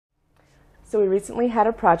So we recently had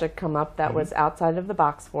a project come up that was outside of the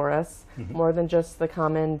box for us, more than just the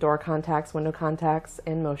common door contacts, window contacts,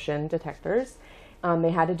 and motion detectors.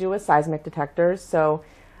 They had to do with seismic detectors, so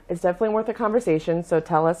it's definitely worth a conversation. So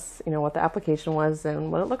tell us, what the application was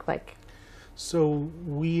and what it looked like. So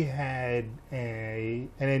we had an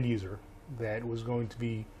end user that was going to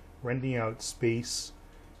be renting out space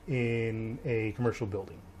in a commercial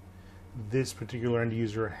building. This particular end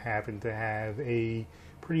user happened to have a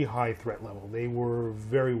pretty high threat level. They were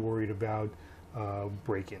very worried about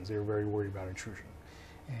break-ins. They were very worried about intrusion.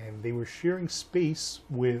 And they were sharing space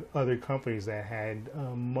with other companies that had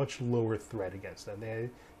a much lower threat against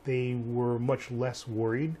them. They were much less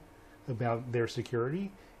worried about their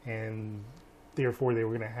security, and therefore they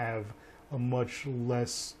were going to have a much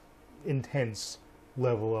less intense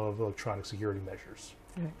level of electronic security measures.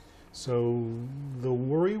 Right. So the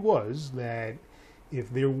worry was that if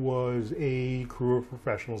there was a crew of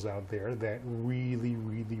professionals out there that really,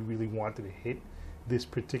 really, really wanted to hit this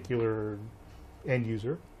particular end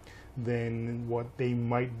user, then what they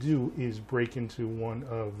might do is break into one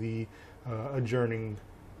of the adjourning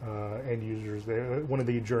end users, one of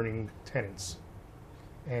the adjourning tenants,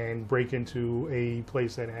 and break into a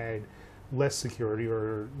place that had less security,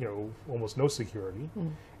 or almost no security,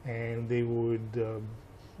 and they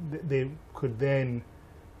could then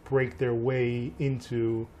break their way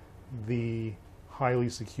into the highly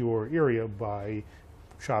secure area by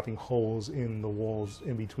chopping holes in the walls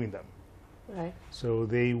in between them. Right. So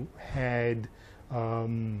they had,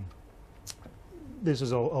 this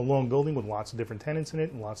is a long building with lots of different tenants in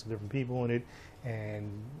it and lots of different people in it,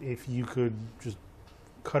 and if you could just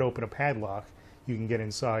cut open a padlock, you can get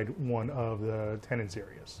inside one of the tenants'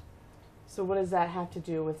 areas. So what does that have to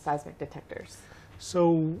do with seismic detectors?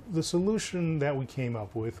 So the solution that we came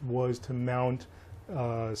up with was to mount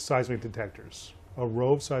seismic detectors, a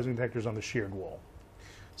row of seismic detectors on the sheared wall.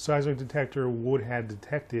 Seismic detector would have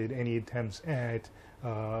detected any attempts at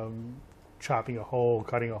chopping a hole,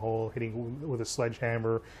 cutting a hole, hitting with a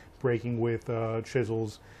sledgehammer, breaking with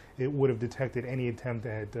chisels. It would have detected any attempt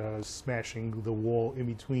at smashing the wall in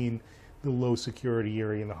between the low security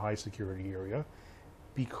area and the high security area,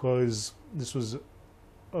 because this was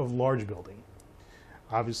a large building.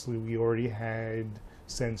 Obviously, we already had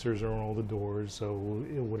sensors on all the doors, so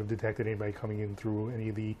it would have detected anybody coming in through any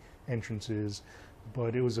of the entrances,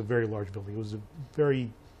 but it was a very large building. It was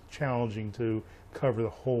very challenging to cover the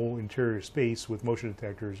whole interior space with motion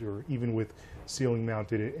detectors, or even with ceiling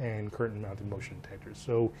mounted and curtain mounted motion detectors.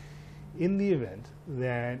 So in the event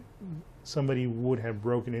that somebody would have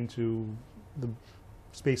broken into the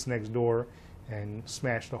space next door and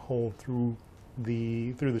smashed a hole through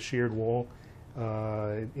the sheared wall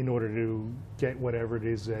in order to get whatever it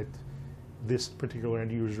is that this particular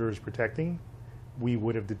end user is protecting, we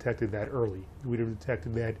would have detected that early. We would have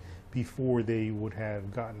detected that before they would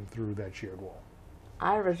have gotten through that sheared wall.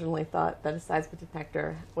 I originally thought that a seismic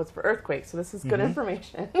detector was for earthquakes, so this is good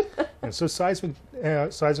information. And so seismic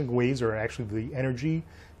waves are actually the energy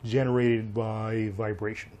generated by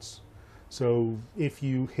vibrations. So if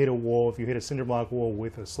you hit a wall, if you hit a cinder block wall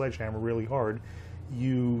with a sledgehammer really hard,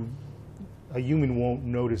 a human won't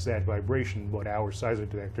notice that vibration, but our seismic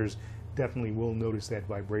detectors definitely will notice that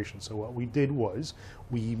vibration. So what we did was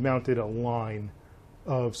we mounted a line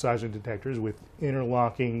of seismic detectors with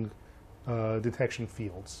interlocking detection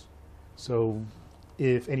fields. So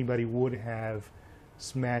if anybody would have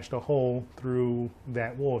smashed a hole through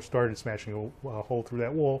that wall, started smashing a hole through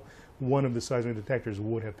that wall, one of the seismic detectors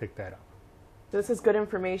would have picked that up. This is good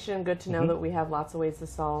information, good to know that we have lots of ways to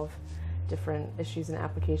solve different issues and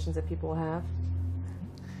applications that people have.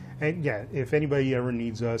 And yeah, if anybody ever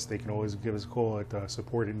needs us, they can always give us a call at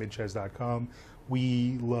support@midches.com.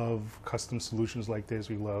 We love custom solutions like this.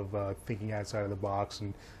 We love thinking outside of the box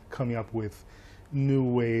and coming up with new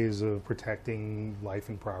ways of protecting life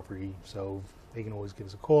and property. So they can always give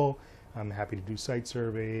us a call. I'm happy to do site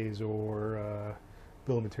surveys or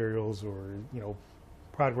bill of materials, or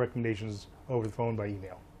product recommendations over the phone, by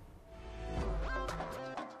email.